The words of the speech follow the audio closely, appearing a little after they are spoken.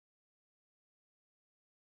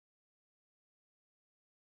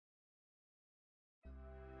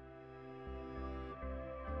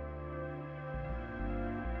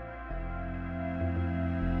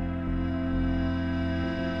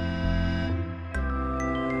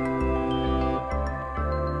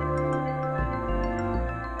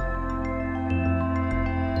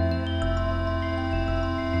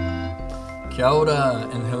Kia ora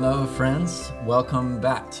and hello, friends. Welcome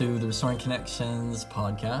back to the Restoring Connections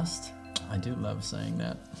podcast. I do love saying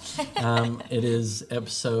that. It is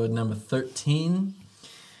episode number 13,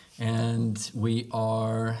 and we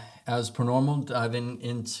are, as per normal, diving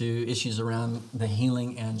into issues around the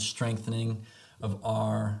healing and strengthening of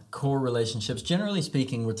our core relationships. Generally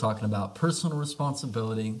speaking, we're talking about personal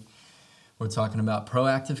responsibility. We're talking about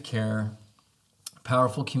proactive care,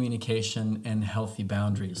 powerful communication, and healthy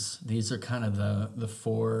boundaries. These are kind of the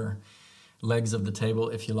four legs of the table,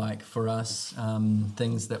 if you like, for us.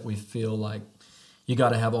 Things that we feel like you got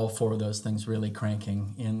to have all four of those things really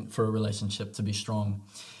cranking in for a relationship to be strong.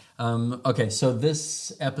 Okay, so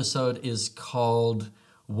this episode is called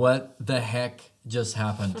What the Heck Just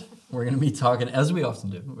Happened? We're going to be talking, as we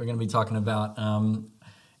often do, we're going to be talking about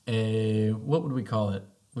what would we call it?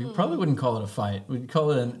 We probably wouldn't call it a fight. We'd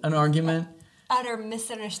call it an argument. Utter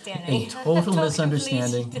misunderstanding. A total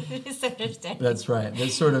misunderstanding. Misunderstanding. That's right.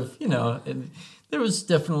 There's sort of, there was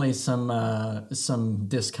definitely some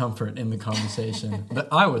discomfort in the conversation, but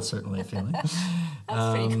I was certainly feeling. That's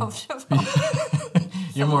pretty comfortable.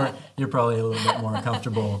 You're probably a little bit more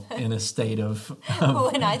comfortable in a state of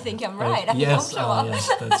when I think I'm right, I'm yes, comfortable. yes,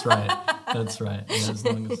 that's right. That's right. Yeah, as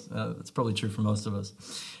long as, that's probably true for most of us.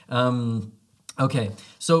 Okay,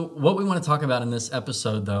 so what we want to talk about in this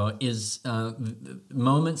episode, though, is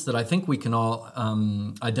moments that I think we can all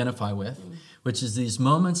identify with, which is these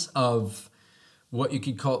moments of what you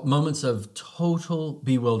could call moments of total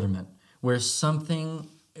bewilderment, where something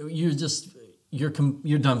you're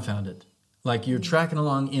dumbfounded. Like you're tracking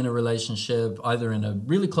along in a relationship, either in a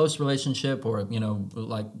really close relationship, or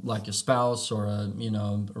like your spouse, or a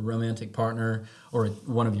romantic partner, or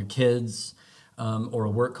one of your kids. Or a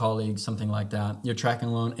work colleague, something like that. You're tracking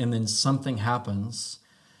along, and then something happens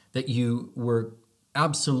that you were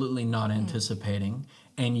absolutely not anticipating,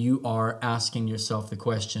 and you are asking yourself the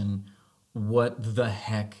question, what the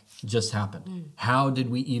heck just happened? How did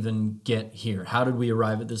we even get here? How did we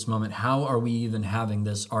arrive at this moment? How are we even having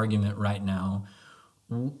this argument right now?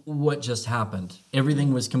 What just happened?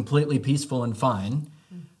 Everything was completely peaceful and fine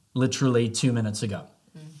literally 2 minutes ago.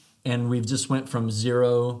 And we've just went from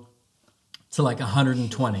 0 to like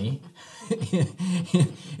 120.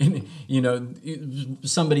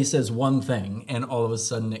 Somebody says one thing and all of a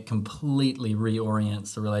sudden it completely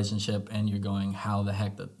reorients the relationship, and you're going, how the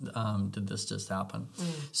heck did this just happen?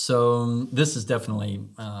 So this is definitely,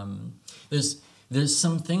 there's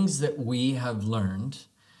some things that we have learned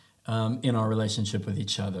in our relationship with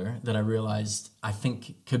each other that I realized I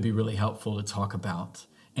think could be really helpful to talk about.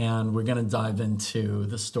 And we're going to dive into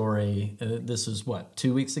the story. This was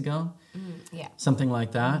 2 weeks ago? Yeah. Something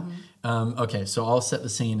like that. Okay, so I'll set the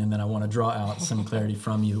scene, and then I want to draw out some clarity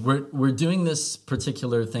from you. We're doing this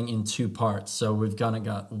particular thing in 2 parts. So we've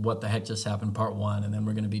got What the Heck Just Happened, part 1, and then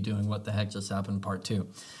we're going to be doing What the Heck Just Happened, part 2,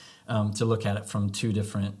 to look at it from 2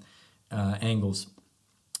 different angles.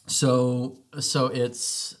 So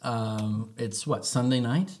it's Sunday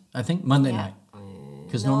night? I think Monday night.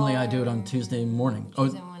 Because normally I do it on Tuesday morning.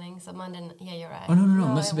 Tuesday morning, so Monday, yeah, you're right. Oh, no, it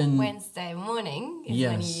must have been... Wednesday morning is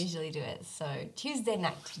when you usually do it, so Tuesday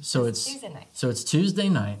night. So it's Tuesday night. So it's Tuesday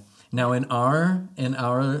night. Now in our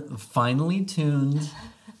finely tuned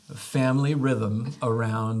family rhythm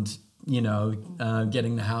around,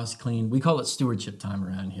 getting the house clean, we call it stewardship time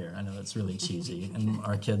around here. I know that's really cheesy, and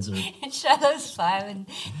our kids are... Shadow's 5 and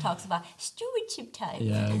talks about stewardship time.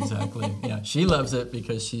 Yeah, exactly. Yeah, she loves it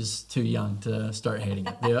because she's too young to start hating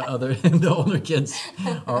it. The older kids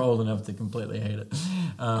are old enough to completely hate it.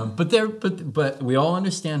 But we all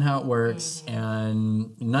understand how it works, and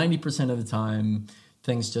 90% of the time,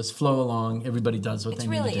 things just flow along. Everybody does what they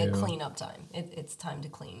need to do. It's really a cleanup time. It's time to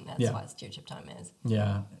clean. That's what stewardship time is.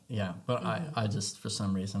 Yeah. But I just, for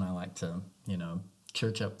some reason, I like to,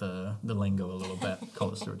 church up the lingo a little bit,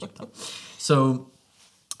 call it stewardship time. So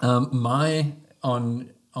my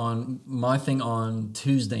thing on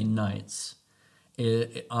Tuesday nights,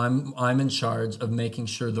 I'm in charge of making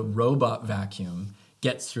sure the robot vacuum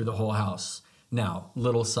gets through the whole house. Now,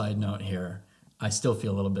 little side note here. I still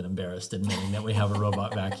feel a little bit embarrassed admitting that we have a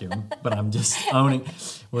robot vacuum, but I'm just owning.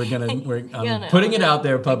 I'm putting it out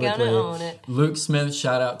there publicly. Own it. Luke Smith,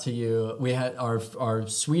 shout out to you. We had our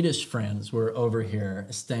Swedish friends were over here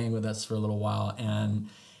staying with us for a little while, and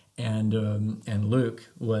Luke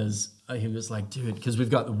was like, dude, because we've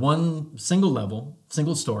got one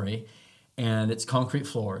single story, and it's concrete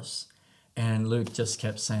floors. And Luke just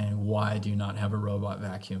kept saying, why do you not have a robot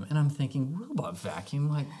vacuum? And I'm thinking, robot vacuum?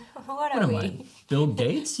 Like, what am I? Bill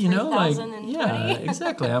Gates? Yeah,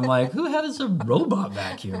 exactly. I'm like, who has a robot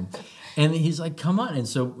vacuum? And he's like, come on. And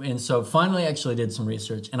so finally I actually did some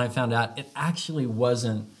research, and I found out it actually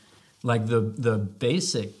wasn't like the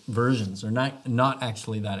basic versions are not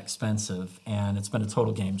actually that expensive, and it's been a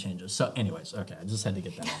total game changer. So anyways, okay, I just had to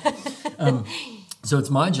get that out. So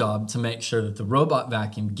it's my job to make sure that the robot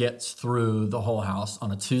vacuum gets through the whole house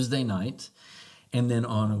on a Tuesday night. And then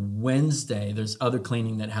on a Wednesday, there's other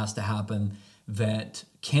cleaning that has to happen that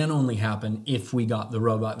can only happen if we got the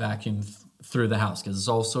robot vacuum through the house. Because it's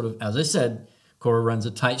all sort of, as I said, Cora runs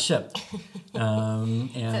a tight ship.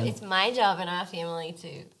 And So it's my job in our family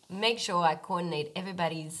to make sure I coordinate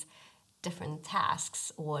everybody's different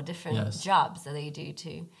tasks or different jobs that they do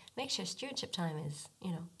to make sure stewardship time is,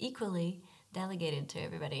 equally delegated to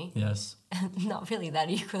everybody. Yes. Not really that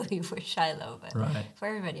equally for Shiloh, but for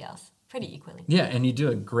everybody else, pretty equally. Yeah, and you do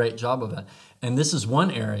a great job of it. And this is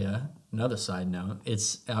one area, another side note,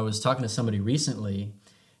 I was talking to somebody recently,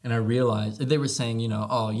 and I realized they were saying,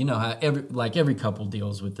 how every couple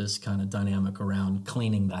deals with this kind of dynamic around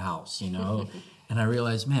cleaning the house, And I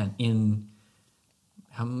realized, man, in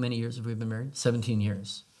how many years have we been married? 17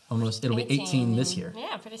 years. Almost, it'll be 18 this year.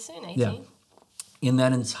 Yeah, pretty soon, 18. Yeah. In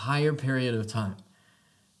that entire period of time.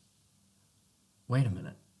 Wait a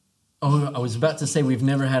minute. Oh, I was about to say we've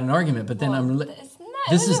never had an argument, but then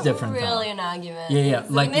this is different. Really, an argument. Yeah,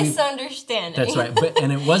 it's a misunderstanding. That's right.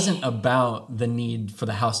 And it wasn't about the need for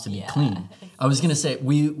the house to be clean. I was going to say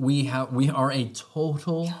we are a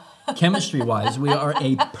total chemistry-wise, we are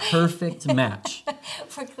a perfect match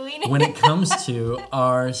for cleaning when it comes to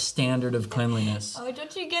our standard of cleanliness. Oh,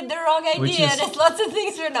 don't you get the wrong idea? There's lots of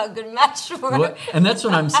things we're not good match for. And that's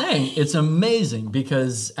what I'm saying. It's amazing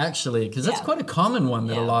because that's quite a common one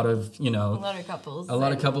that a lot of couples, a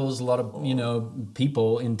lot of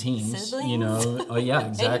people in teams, siblings. Oh yeah,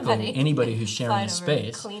 exactly. Anybody who's sharing a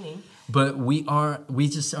space. Cleaning. But we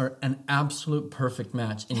just are an absolute perfect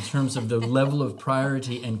match in terms of the level of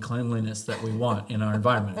priority and cleanliness that we want in our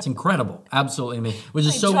environment. It's incredible, absolutely amazing, which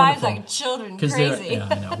is so wonderful. Like children crazy.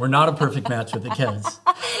 I know we're not a perfect match with the kids.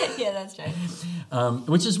 Yeah, that's right.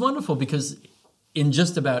 Which is wonderful because in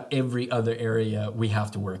just about every other area we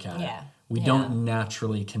have to work at it. We don't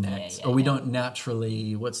naturally connect, or we don't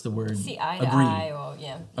naturally, what's the word? See eye to eye,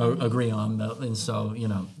 or agree on that, and so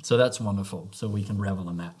so that's wonderful. So we can revel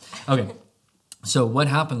in that. Okay, so what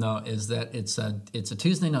happened though is that it's a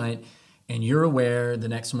Tuesday night, and you're aware the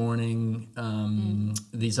next morning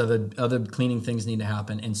these other cleaning things need to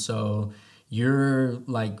happen, and so you're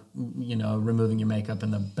like removing your makeup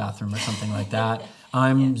in the bathroom or something like that.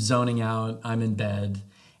 I'm zoning out. I'm in bed,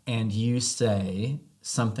 and you say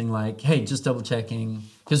something like, hey, just double checking,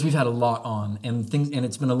 because we've had a lot on and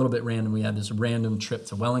it's been a little bit random. We had this random trip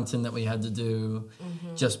to Wellington that we had to do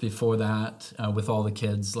just before that with all the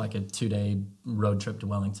kids, like a 2-day road trip to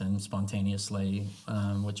Wellington spontaneously,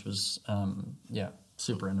 which was,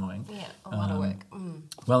 super annoying. Yeah, a lot of work.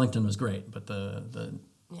 Wellington was great, but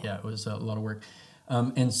it was a lot of work.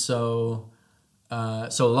 And so a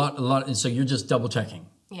lot, and so you're just double checking.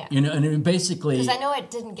 Yeah. And it basically... Because I know it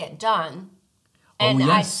didn't get done. And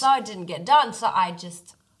I saw it didn't get done, so I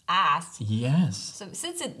just asked. Yes. So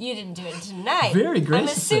since you didn't do it tonight, very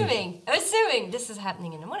graciously. I'm assuming this is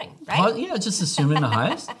happening in the morning, right? Just assuming the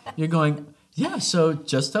highest. You're going, so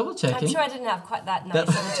just double checking. I'm sure I didn't have quite that nice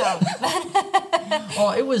of a tone.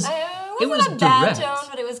 Oh, it was a bad tone,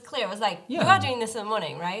 but it was clear. It was like, Yeah. you are doing this in the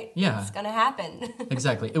morning, right? Yeah. It's going to happen.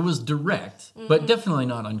 Exactly. It was direct, but definitely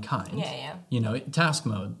not unkind. Yeah. Task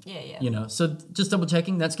mode. Yeah. So just double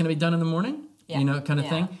checking, that's going to be done in the morning, kind of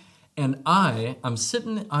thing. And I'm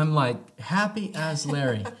sitting, I'm like happy as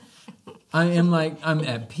Larry. I'm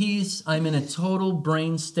at peace. I'm in a total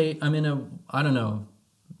brain state. I'm in I don't know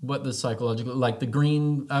what the psychological, like the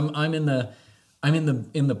green, I'm in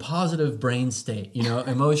the positive brain state,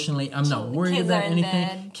 emotionally. I'm not worried about anything.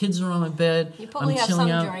 Bed. Kids are on my bed. You probably have some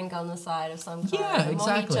drink on the side of some kind. Yeah,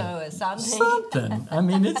 exactly. Mojito or something. Something. I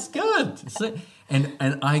mean, it's good.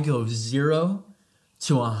 And I go 0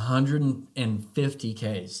 to 150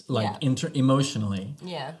 Ks, emotionally.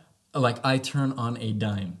 Yeah. Like I turn on a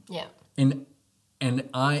dime. Yeah. And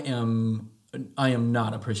I am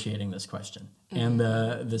not appreciating this question. And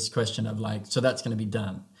this question of so that's going to be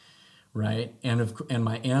done, right? And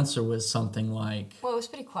my answer was something like, well, it was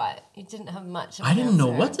pretty quiet. You didn't have much of I didn't know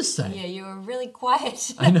what to say. Yeah, you were really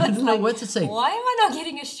quiet. I didn't know what to say. Why am I not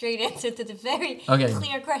getting a straight answer to the very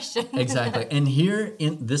clear question? Exactly. And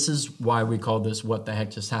this is why we call this What the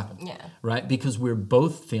Heck Just Happened. Yeah. Right? Because we're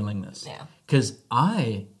both feeling this. Yeah. Because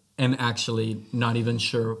I am actually not even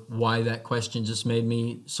sure why that question just made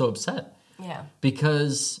me so upset. Yeah.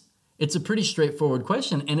 Because It's a pretty straightforward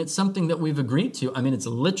question, and it's something that we've agreed to. I mean, it's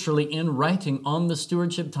literally in writing on the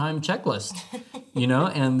stewardship time checklist, you know.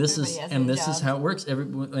 And this is how it works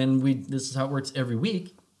this is how it works every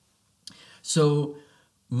week. So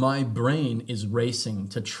my brain is racing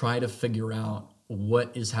to try to figure out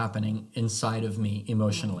what is happening inside of me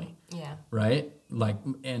emotionally. Yeah. Right? Like,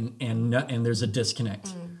 and there's a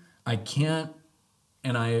disconnect. I can't.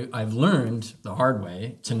 And I've learned the hard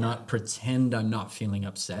way to not pretend I'm not feeling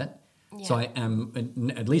upset. Yeah. So I am,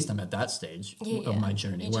 at least I'm at that stage of my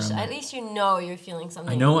journey. At least you know you're feeling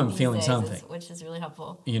something. I know I'm feeling something. Which is really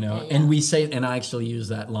helpful. You know, and I actually use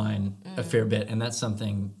that line a fair bit. And that's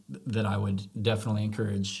something that I would definitely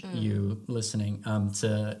encourage you listening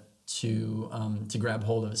to grab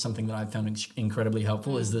hold of. It's something that I've found incredibly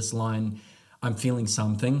helpful is this line, I'm feeling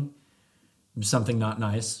something not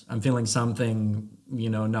nice. I'm feeling something, you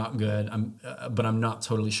know, not good. But I'm not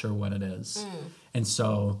totally sure what it is. And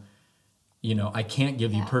so, you know, I can't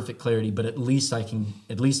give you perfect clarity, but at least I can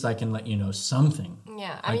let you know something.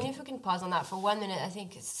 Yeah, I mean, if we can pause on that for 1 minute, I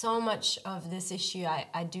think so much of this issue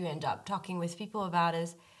I do end up talking with people about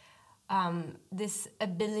is this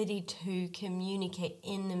ability to communicate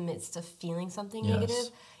in the midst of feeling something negative,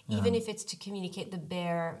 even if it's to communicate the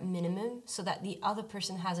bare minimum so that the other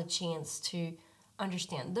person has a chance to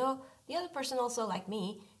understand. Though the other person also, like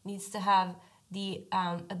me, needs to have the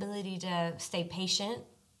ability to stay patient.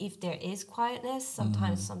 If there is quietness,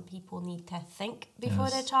 sometimes some people need to think before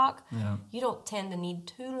they talk. Yeah. You don't tend to need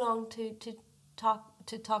too long to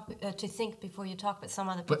think before you talk, but some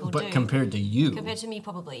other people do. But compared to me,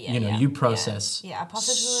 probably, you know, you process. I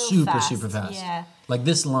process super fast. Yeah. Like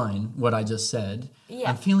this line, what I just said. Yeah.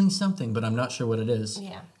 I'm feeling something, but I'm not sure what it is.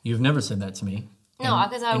 Yeah. You've never said that to me. No,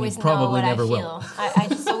 because I always know what I feel. I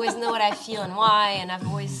just always know what I feel and why, and I've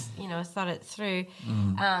always, you know, thought it through.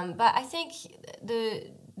 But I think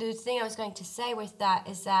the thing I was going to say with that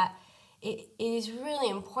is that it is really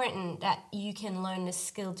important that you can learn the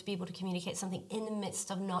skill to be able to communicate something in the midst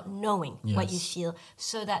of not knowing what you feel,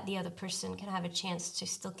 so that the other person can have a chance to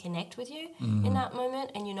still connect with you in that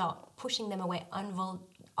moment, and you're not pushing them away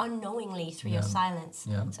unknowingly through your silence.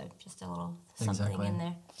 Yeah. So just a little something in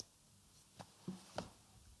there.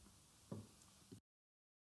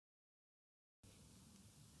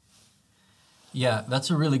 Yeah, that's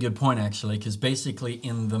a really good point, actually, because basically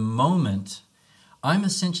in the moment, I'm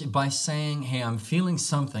essentially, by saying, hey, I'm feeling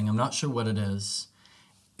something, I'm not sure what it is,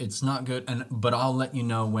 it's not good, but I'll let you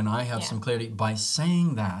know when I have some clarity. By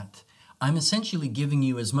saying that, I'm essentially giving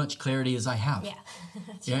you as much clarity as I have. Yeah,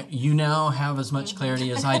 that's right. You now have as much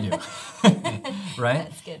clarity as I do, right?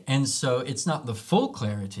 That's good. And so it's not the full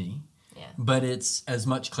clarity, but it's as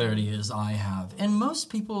much clarity as I have. And most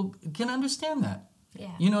people can understand that.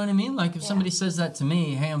 Yeah. You know what I mean? Like if somebody says that to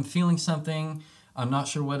me, hey, I'm feeling something, I'm not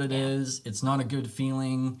sure what it is, it's not a good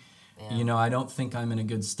feeling, you know, I don't think I'm in a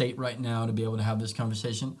good state right now to be able to have this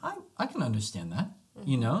conversation. I can understand that,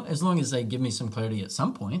 you know, as long as they give me some clarity at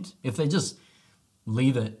some point. If they just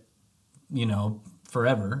leave it, you know,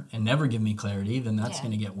 forever and never give me clarity, then that's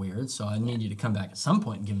going to get weird. So I need you to come back at some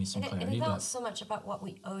point and give me some clarity. And it's not so much about what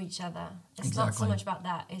we owe each other. It's not so much about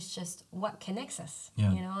that. It's just what connects us,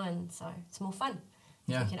 you know, and so it's more fun.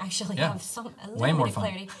 Yeah. We can actually have a little bit of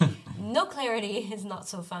clarity. No clarity is not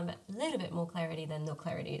so fun, but a little bit more clarity than no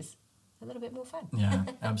clarity is a little bit more fun. Yeah,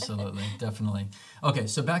 absolutely. Definitely. Okay,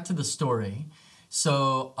 so back to the story.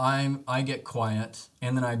 So I get quiet,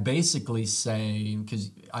 and then I basically say,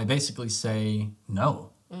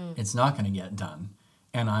 no, it's not going to get done.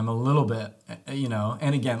 And I'm a little bit, you know,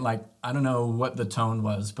 and again, like, I don't know what the tone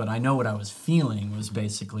was, but I know what I was feeling was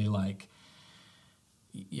basically like,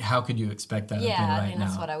 how could you expect that of me right now? Yeah, I think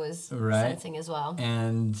that's what I was sensing as well.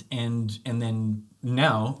 And then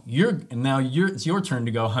now it's your turn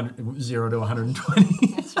to go 0 to 120.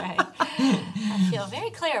 That's right. I feel very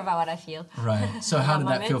clear about what I feel. Right. So how did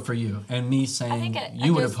that feel for you? And me saying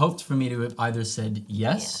you would have hoped for me to have either said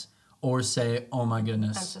yes or say, oh my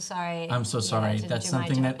goodness, I'm so sorry. That's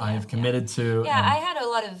something that I have committed to. Yeah, I had a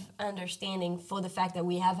lot of understanding for the fact that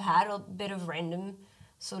we have had a bit of random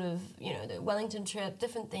sort of, you know, the Wellington trip,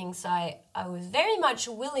 different things. So I was very much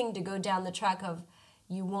willing to go down the track of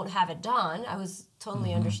you won't have it done. I was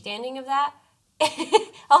totally understanding of that.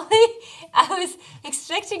 I was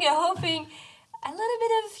expecting and hoping a little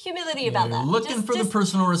bit of humility about that. Looking for the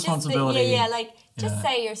personal responsibility. Just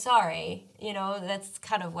say you're sorry. You know, that's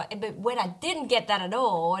kind of what. But when I didn't get that at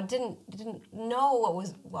all, I didn't know what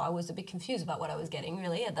was. Well, I was a bit confused about what I was getting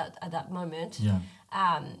really at that moment. Yeah.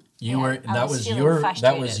 That was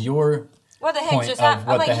your what the heck point just of happened?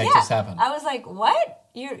 what the heck just happened. I was like, what?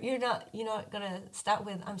 you're not gonna start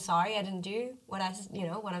with I'm sorry I didn't do what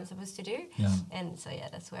what I'm supposed to do. Yeah. And so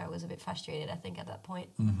that's where I was a bit frustrated, I think, at that point.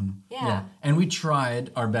 Mm-hmm. Yeah. And we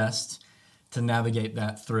tried our best to navigate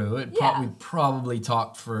that through. We probably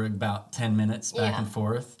talked for about 10 minutes back and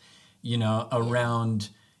forth, around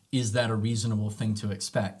is that a reasonable thing to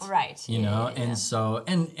expect? Right. So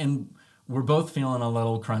and we're both feeling a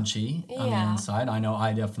little crunchy on the inside. I know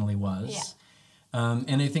I definitely was. Yeah.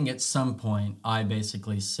 And I think at some point I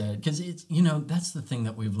basically said, because it's, that's the thing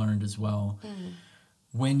that we've learned as well. Mm.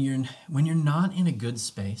 When you're not in a good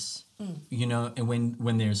space, and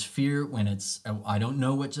when there's fear, when it's, I don't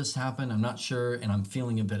know what just happened, I'm not sure, and I'm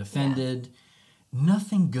feeling a bit offended,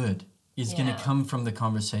 nothing good is going to come from the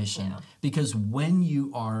conversation. Because when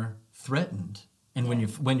you are threatened, and when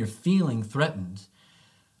you're feeling threatened,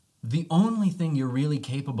 the only thing you're really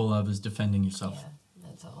capable of is defending yourself. Yeah,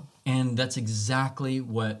 that's all. And that's exactly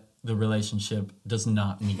what the relationship does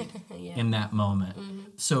not need in that moment. Mm-hmm.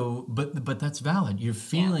 So, but that's valid. You're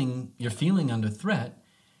feeling under threat.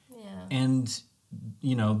 Yeah. And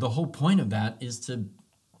the whole point of that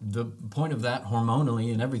the point of that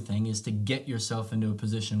hormonally and everything is to get yourself into a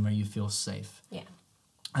position where you feel safe. Yeah.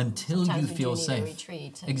 Until sometimes you feel safe.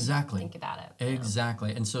 Retreat. Exactly. Think about it.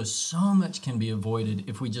 Exactly. And so much can be avoided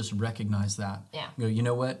if we just recognize that. Yeah. You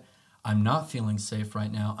know what? I'm not feeling safe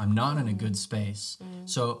right now. I'm not in a good space. Mm.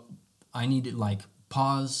 So I need to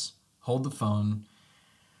pause, hold the phone.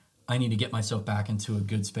 I need to get myself back into a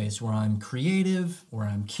good space where I'm creative, where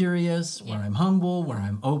I'm curious, where I'm humble, where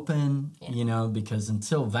I'm open, because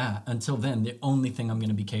until then, the only thing I'm going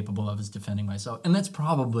to be capable of is defending myself. And that's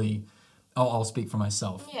probably, I'll speak for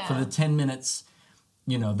myself. Yeah. For the 10 minutes,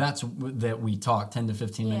 that we talked, 10 to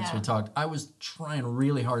 15 minutes we talked, I was trying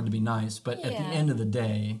really hard to be nice, but at the end of the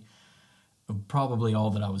day, probably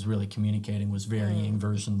all that I was really communicating was varying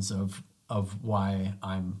versions of why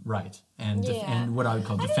I'm right and what I would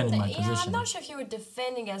call defending my position. I'm not sure if you were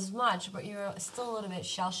defending as much, but you're still a little bit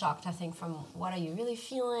shell-shocked, I think, from what are you really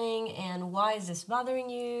feeling and why is this bothering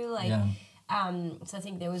you? So I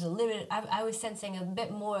think there was a little bit, I was sensing a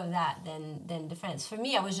bit more of that than defense. For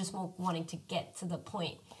me, I was just more wanting to get to the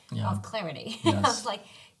point of clarity. Yes. I was like,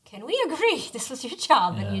 can we agree this was your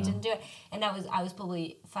job and you didn't do it? And I was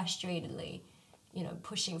probably frustratedly,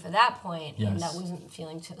 pushing for that point, and that wasn't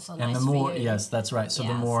feeling so nice. And the more, that's right. So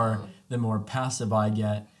the more passive I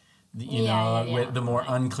get, the more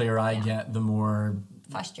unclear I get, the more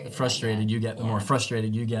frustrated you get, the more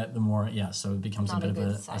frustrated you get, the more so it becomes not a bit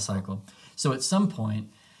of a cycle. So at some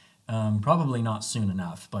point, probably not soon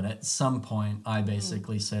enough, but at some point, I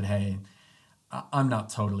basically said, "Hey, I'm not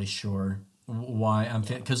totally sure why I'm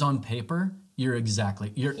because on paper." You're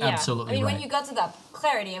absolutely right. When you got to that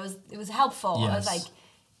clarity, it was helpful. Yes. I was like,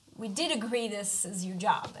 we did agree this is your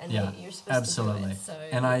job, and you're supposed to do it. So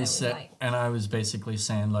and I said, and I was basically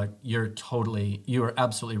saying, look, you are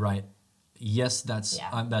absolutely right. Yes, that's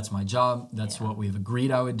my job. That's what we've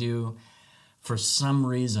agreed I would do. For some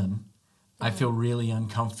reason, I feel really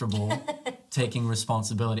uncomfortable taking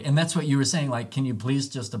responsibility, and that's what you were saying. Can you please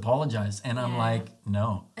just apologize? And I'm like,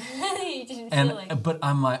 no. But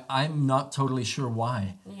I'm like, I'm not totally sure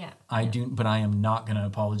why. Yeah. I do, but I am not going to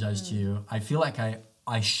apologize to you. I feel like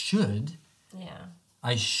I should. Yeah.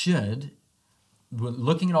 I should.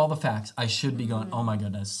 Looking at all the facts, I should be going, oh my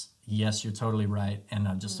goodness, yes, you're totally right, and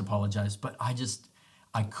I just apologize. But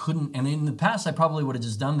I couldn't. And in the past, I probably would have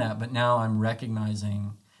just done that. But now I'm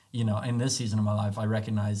recognizing, in this season of my life, I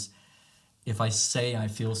recognize if I say I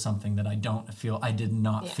feel something that I don't feel, I did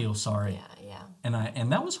not feel sorry. Yeah.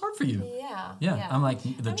 And that was hard for you. Yeah. I'm like,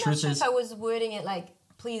 truth is... I'm not sure if I was wording it like,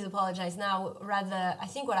 please apologize now. Rather, I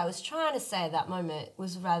think what I was trying to say at that moment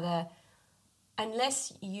was rather,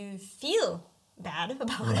 unless you feel bad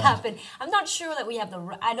about what happened, I'm not sure that we have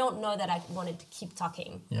I don't know that I wanted to keep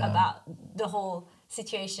talking about the whole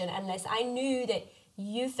situation unless I knew that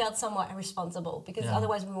you felt somewhat responsible, because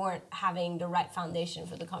otherwise we weren't having the right foundation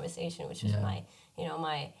for the conversation, which was my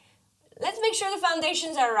let's make sure the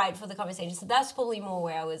foundations are right for the conversation. So that's probably more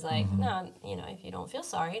where I was like, no, if you don't feel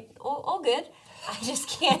sorry, all good. I just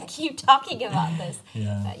can't keep talking about this.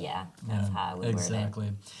 But that's how we exactly.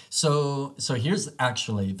 Word it. So here's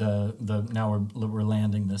actually the now we're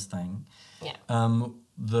landing this thing. Yeah.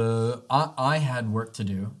 I had work to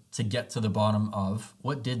do to get to the bottom of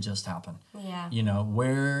what did just happen. Yeah.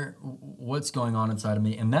 What's going on inside of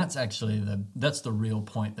me, and that's actually that's the real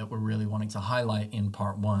point that we're really wanting to highlight in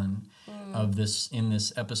part 1 of this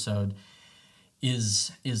episode.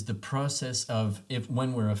 Is the process of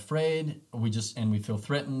when we're afraid, we feel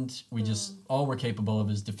threatened, we just all we're capable of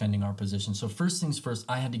is defending our position. So first things first,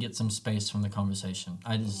 I had to get some space from the conversation.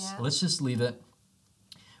 Let's just leave it.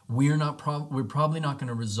 we're probably not going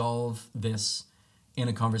to resolve this in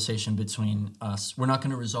a conversation between us. We're not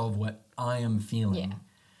going to resolve what I am feeling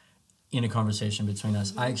in a conversation between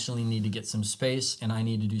us. I actually need to get some space, and I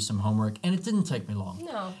need to do some homework. And it didn't take me long.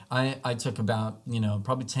 No. I took about,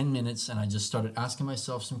 probably 10 minutes, and I just started asking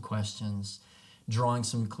myself some questions, drawing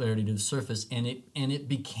some clarity to the surface, and it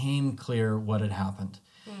became clear what had happened.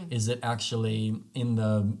 Is that actually in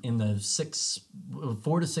the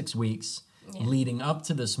 4 to 6 weeks leading up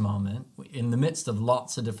to this moment, in the midst of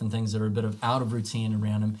lots of different things that are a bit of out of routine and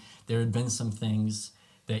random, there had been some things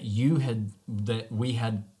that we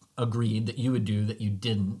had agreed that you would do that you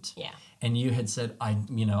didn't. Yeah. And you had said,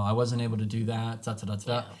 I wasn't able to do that,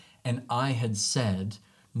 Yeah. And I had said,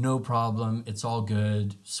 no problem, it's all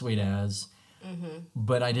good, sweet as.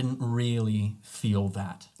 But I didn't really feel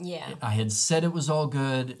that. Yeah. I had said it was all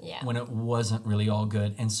good when it wasn't really all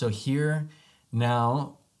good. And so here,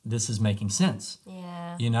 now, this is making sense.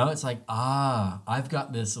 Yeah. It's like, I've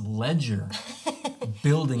got this ledger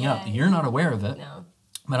building up. You're not aware of it. No.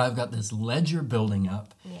 But I've got this ledger building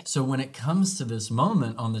up. Yeah. So when it comes to this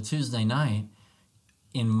moment on the Tuesday night,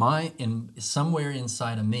 in somewhere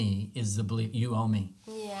inside of me is the belief you owe me.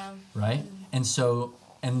 Yeah. Right?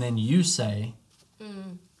 And then you say,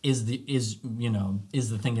 is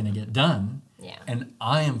the thing going to get done? Yeah. And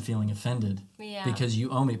I am feeling offended because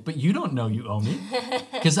you owe me. But you don't know you owe me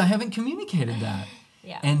because I haven't communicated that.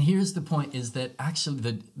 Yeah. And here's the point is that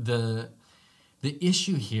actually the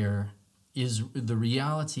issue here is the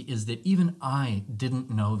reality is that even I didn't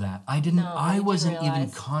know that. I wasn't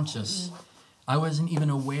even conscious. I wasn't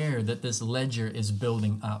even aware that this ledger is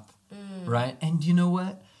building up. Right? And you know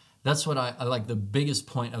what? That's what I like. The biggest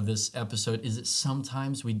point of this episode is that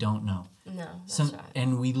sometimes we don't know. No, that's right.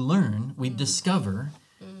 And we learn, we discover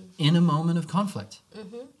in a moment of conflict.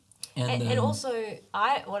 And also,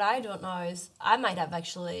 what I don't know is I might have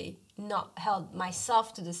actually not held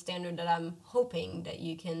myself to the standard that I'm hoping that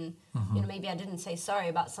you can, maybe I didn't say sorry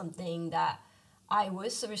about something that I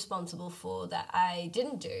was responsible for that I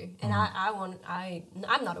didn't do, and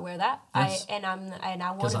I'm not aware of that. Yes.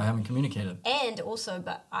 Because I haven't communicated. And also,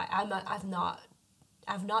 but I've not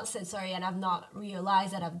said sorry, and I've not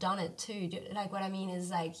realized that I've done it too. Like what I mean is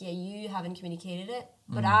like, you haven't communicated it,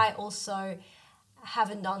 but I also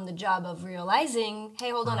haven't done the job of realizing,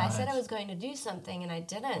 hey, hold on, I said I was going to do something and I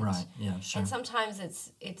didn't. Right. Yeah. Sure. And sometimes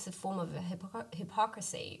it's a form of a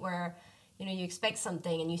hypocrisy where you expect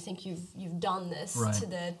something and you think you've done this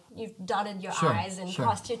you've dotted your I's and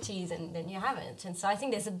crossed your T's, and then you haven't. And so I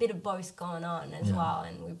think there's a bit of both going on as well,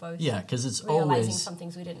 and we both because it's realizing always some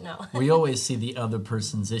things we didn't know. we always see the other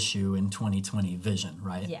person's issue in 2020 vision,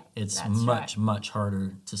 right? Yeah, it's that's much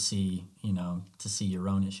harder to see your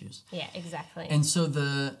own issues. Yeah, exactly. And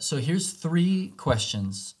so here's 3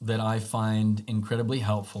 questions that I find incredibly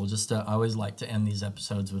helpful. I always like to end these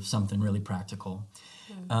episodes with something really practical.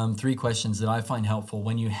 3 questions that I find helpful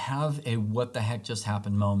when you have a what the heck just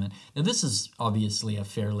happened moment. Now, this is obviously a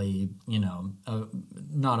fairly,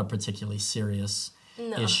 not a particularly serious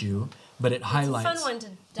issue, but it highlights... It's a fun one to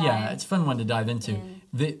dive. Yeah, it's a fun one to dive into.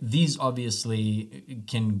 These obviously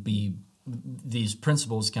can be... These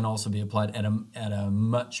principles can also be applied at a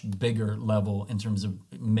much bigger level in terms of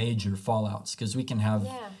major fallouts, because we can have...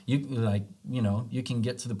 you can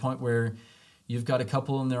get to the point where you've got a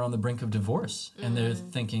couple and they're on the brink of divorce and they're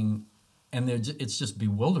thinking, and it's just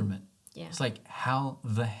bewilderment. Yeah. It's like, how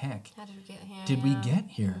the heck did we get here? Did we get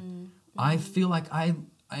here? I feel like I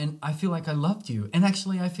loved you, and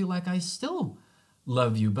actually I feel like I still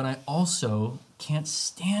love you, but I also can't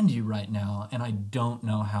stand you right now, and I don't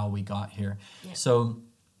know how we got here. Yeah. So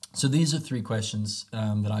these are 3 questions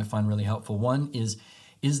that I find really helpful. One is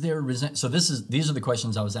there So these are the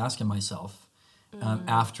questions I was asking myself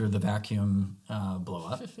after the vacuum blow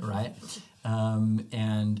up, right?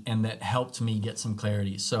 And that helped me get some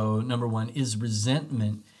clarity. So number 1, is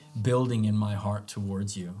resentment building in my heart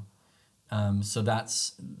towards you? So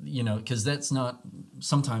that's, because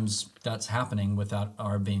sometimes that's happening without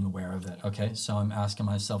our being aware of it. Okay. So I'm asking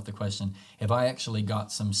myself the question, have I actually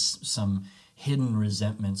got some hidden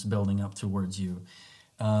resentments building up towards you?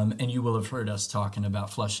 And you will have heard us talking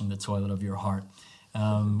about flushing the toilet of your heart.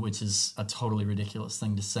 Which is a totally ridiculous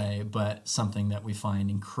thing to say, but something that we find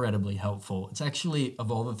incredibly helpful. It's actually, of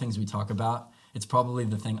all the things we talk about, it's probably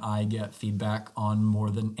the thing I get feedback on more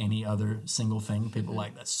than any other single thing. People are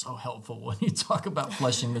like, that's so helpful when you talk about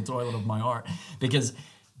flushing the toilet of my heart. Because,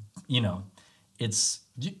 I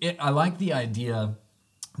like the idea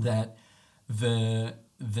that the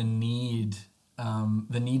need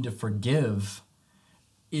to forgive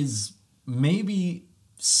is maybe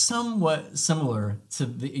somewhat similar to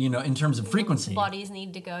the, in terms of frequency. Bodies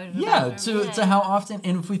need to go to the bathroom. To how often.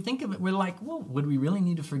 And if we think of it, we're like, well, would we really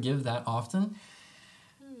need to forgive that often?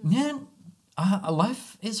 Man,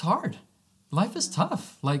 life is hard. Life is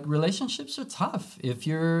tough. Like, relationships are tough if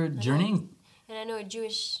you're journeying. And I know a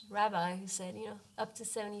Jewish rabbi who said, up to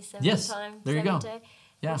 77 times. There you go. Day.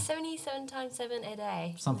 Yeah. 77 times 7 a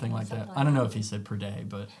day. Something like that. I don't know if he said per day,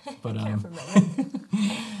 but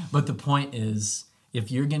but the point is, if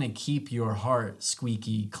you're going to keep your heart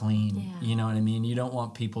squeaky clean, you know what I mean? You don't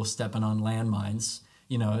want people stepping on landmines.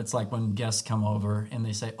 It's like when guests come over and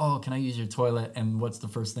they say, oh, can I use your toilet? And what's the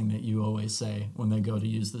first thing that you always say when they go to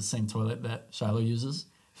use the same toilet that Shiloh uses?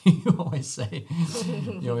 You always say,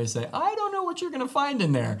 I don't know what you're going to find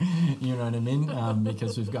in there. You know what I mean?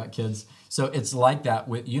 Because we've got kids. So it's like that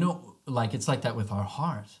with, it's like that with our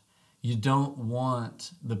heart. You don't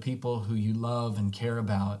want the people who you love and care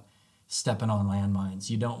about stepping on landmines.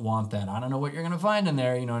 You don't want that. I don't know what you're going to find in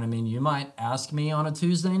there. You know what I mean? You might ask me on a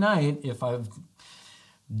Tuesday night if I've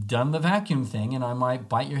done the vacuum thing, and I might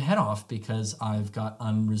bite your head off because I've got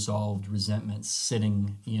unresolved resentment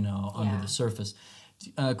sitting, under the surface.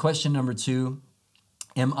 Question number 2,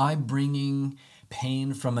 am I bringing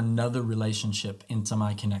pain from another relationship into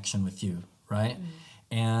my connection with you, right?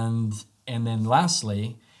 And then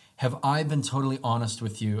lastly, have I been totally honest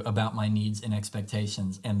with you about my needs and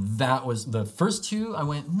expectations? And that was the first 2. I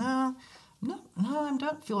went, no, I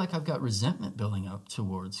don't feel like I've got resentment building up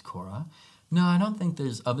towards Cora. No, I don't think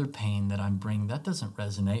there's other pain that I'm bringing. That doesn't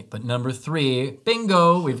resonate. But number 3,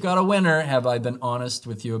 bingo, we've got a winner. Have I been honest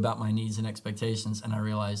with you about my needs and expectations? And I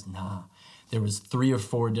realized, there was 3 or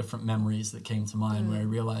 4 different memories that came to mind where I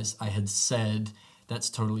realized I had said that's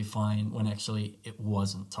totally fine when actually it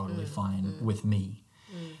wasn't totally fine with me.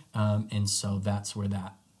 And so that's where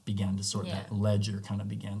that began to that ledger kind of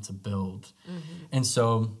began to build. And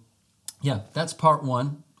so, that's part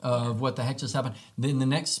 1 of what the heck just happened. Then the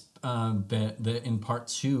next bit, in part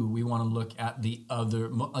 2, we want to look at the other,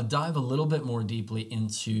 dive a little bit more deeply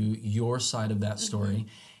into your side of that story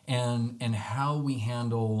and how we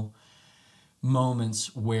handle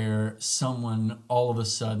moments where someone all of a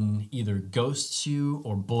sudden either ghosts you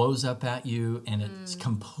or blows up at you and it's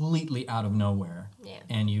completely out of nowhere.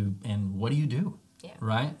 And what do you do?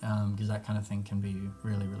 Right? Because that kind of thing can be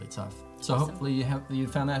really, really tough. So hopefully you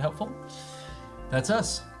found that helpful. That's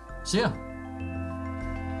us. See ya.